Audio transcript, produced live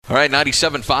All right,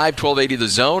 97.5, 1280 The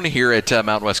Zone here at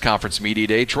Mountain West Conference Media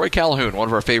Day. Troy Calhoun, one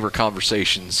of our favorite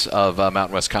conversations of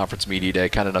Mountain West Conference Media Day,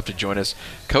 kind enough to join us.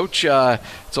 Coach,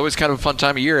 it's always kind of a fun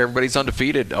time of year. Everybody's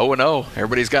undefeated, 0-0.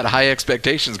 Everybody's got high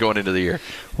expectations going into the year.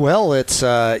 Well, it's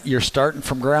you're starting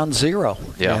from ground zero.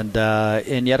 Yeah.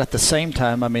 And yet at the same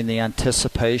time, I mean, the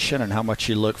anticipation and how much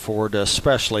you look forward to,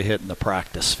 especially hitting the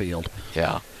practice field.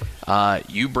 Yeah.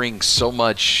 You bring so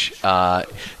much.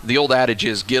 The old adage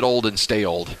is get old and stay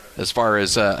old. As far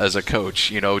as a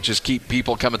coach, just keep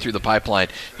people coming through the pipeline.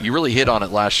 You really hit on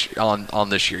it on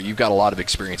this year. You've got a lot of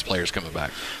experienced players coming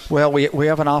back. Well, we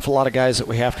have an awful lot of guys that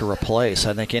we have to replace.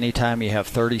 I think anytime you have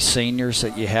 30 seniors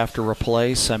that you have to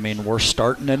replace, I mean, we're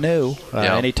starting anew.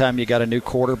 Anytime you got a new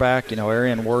quarterback,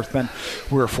 Arian Worthman,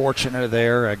 we were fortunate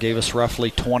there. Gave us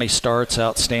roughly 20 starts,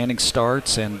 outstanding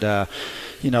starts, and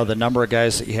the number of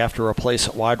guys that you have to replace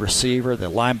at wide receiver, the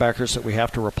linebackers that we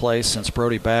have to replace since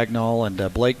Brody Bagnall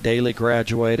and Blake Daly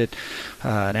graduated,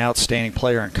 an outstanding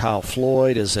player in Kyle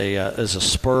Floyd is a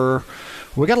Spur.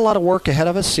 We got a lot of work ahead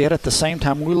of us, yet at the same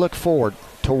time we look forward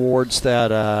towards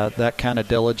that kind of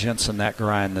diligence and that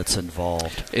grind that's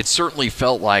involved. It certainly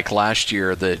felt like last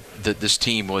year that this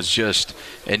team was just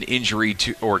an injury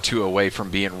or two away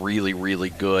from being really, really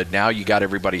good. Now you got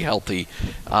everybody healthy.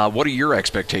 What are your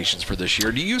expectations for this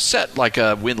year? Do you set like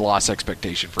a win-loss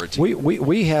expectation for a team?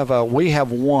 We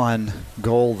have one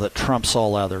goal that trumps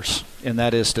all others, and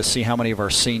that is to see how many of our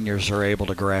seniors are able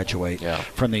to graduate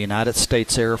from the United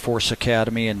States Air Force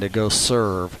Academy and to go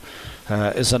serve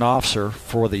as an officer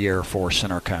for the Air Force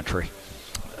in our country.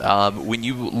 When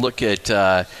you look at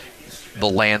the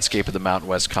landscape of the Mountain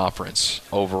West Conference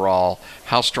overall,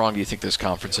 how strong do you think this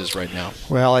conference is right now?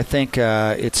 Well, I think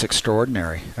it's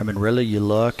extraordinary. I mean, really, you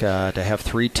look to have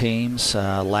three teams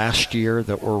last year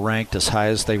that were ranked as high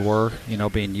as they were,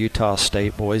 being Utah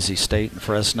State, Boise State, and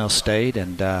Fresno State.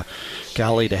 And,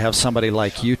 golly, to have somebody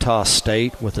like Utah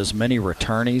State with as many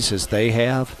returnees as they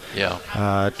have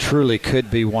truly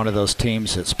could be one of those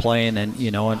teams that's playing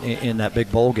in that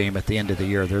big bowl game at the end of the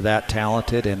year. They're that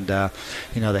talented, and,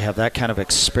 they have that kind of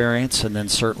experience, and then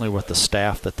certainly with the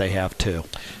staff that they have too.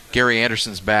 Gary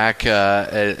Anderson's back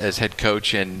as head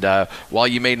coach, and while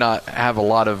you may not have a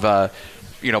lot of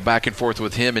back and forth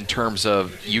with him in terms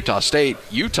of Utah State,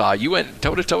 you went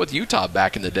toe-to-toe with Utah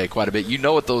back in the day quite a bit. You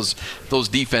know what those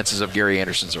defenses of Gary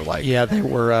Anderson's are like. Yeah, they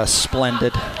were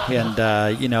splendid, and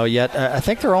yet I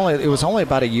think it was only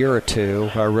about a year or two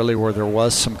really where there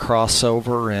was some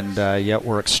crossover, and yet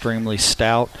we're extremely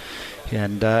stout.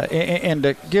 And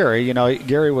Gary,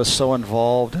 Gary was so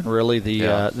involved in really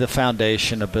the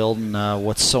foundation of building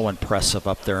what's so impressive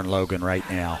up there in Logan right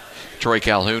now. Troy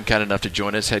Calhoun, kind enough to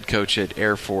join us, head coach at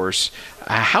Air Force.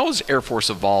 How has Air Force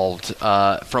evolved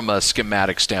from a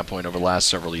schematic standpoint over the last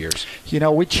several years?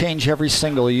 We change every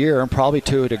single year, and probably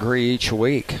to a degree each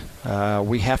week.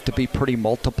 We have to be pretty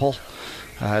multiple.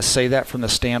 I say that from the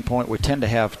standpoint we tend to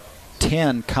have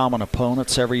 10 common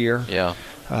opponents every year. Yeah.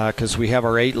 Because we have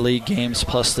our 8 league games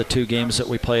plus the 2 games that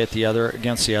we play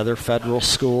against the other federal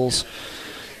schools.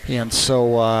 And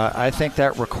so I think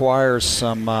that requires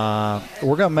some we're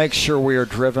going to make sure we are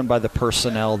driven by the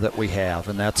personnel that we have,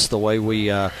 and that's the way we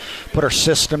put our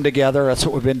system together. That's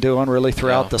what we've been doing really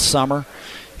throughout the summer.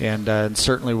 And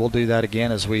certainly we'll do that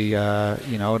again as we, to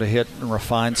hit and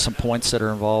refine some points that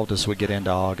are involved as we get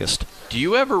into August. Do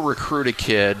you ever recruit a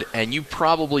kid and you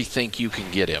probably think you can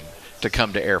get him to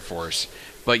come to Air Force,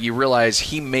 but you realize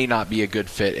he may not be a good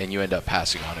fit and you end up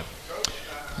passing on him?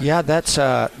 Yeah, that's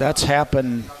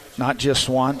happened not just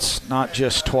once, not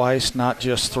just twice, not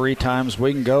just 3 times.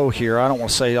 We can go here. I don't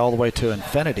want to say all the way to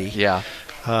infinity. Yeah.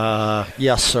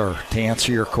 Yes, sir, to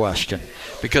answer your question.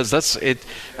 Because that's it.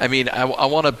 I mean, I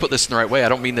want to put this in the right way. I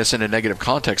don't mean this in a negative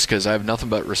context because I have nothing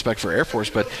but respect for Air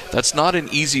Force, but that's not an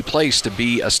easy place to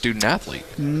be a student athlete.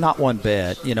 Not one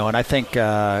bit, and I think,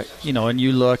 and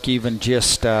you look even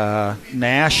just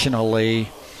nationally,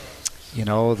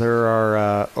 there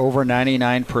are over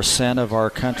 99% of our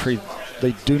country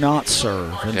they do not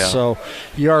serve. And so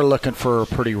you are looking for a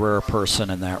pretty rare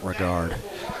person in that regard.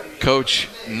 Coach,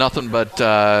 nothing but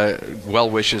well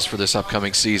wishes for this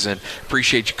upcoming season.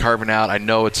 Appreciate you carving out. I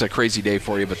know it's a crazy day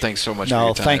for you, but thanks so much for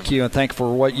your time. No, thank you, and thank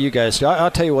for what you guys do.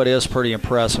 I'll tell you what is pretty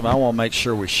impressive. I want to make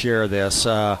sure we share this.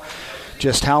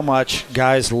 Just how much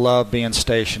guys love being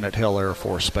stationed at Hill Air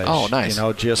Force Base. Oh, nice.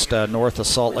 Just north of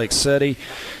Salt Lake City,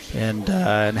 and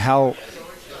how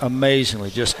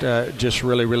amazingly just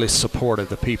really, really supportive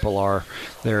the people are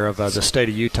there of the state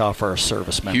of Utah for our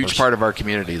service members. Huge part of our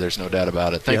community. There's no doubt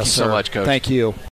about it. Thank you so much, Coach. Thank you.